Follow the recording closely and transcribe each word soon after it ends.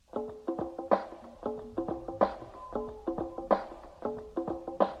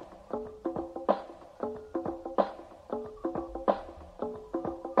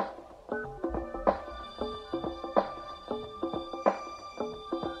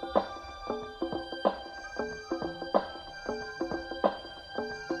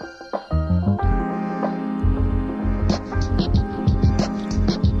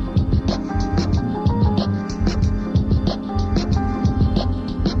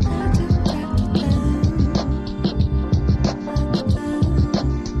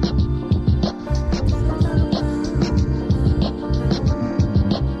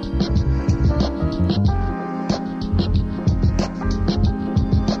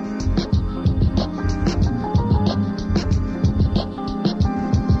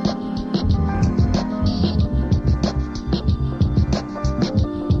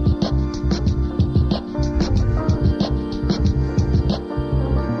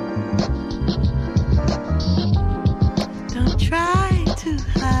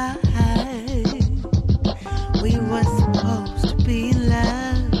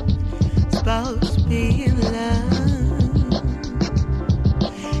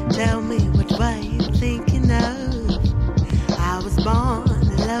Tell me what were you thinking of? I was born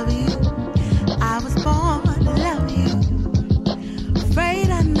to love you. I was born to love you.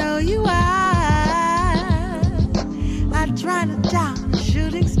 Afraid I know you are. I try to down a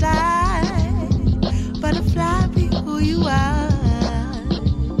shooting star, butterfly, be who you are.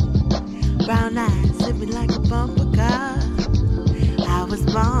 Brown eyes hit me like a bumper car. I was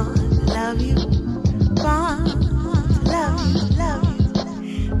born to love you. Born to love you, love you.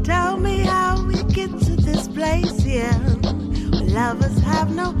 Tell me how we get to this place here, where lovers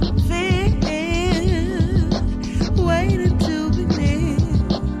have no fear.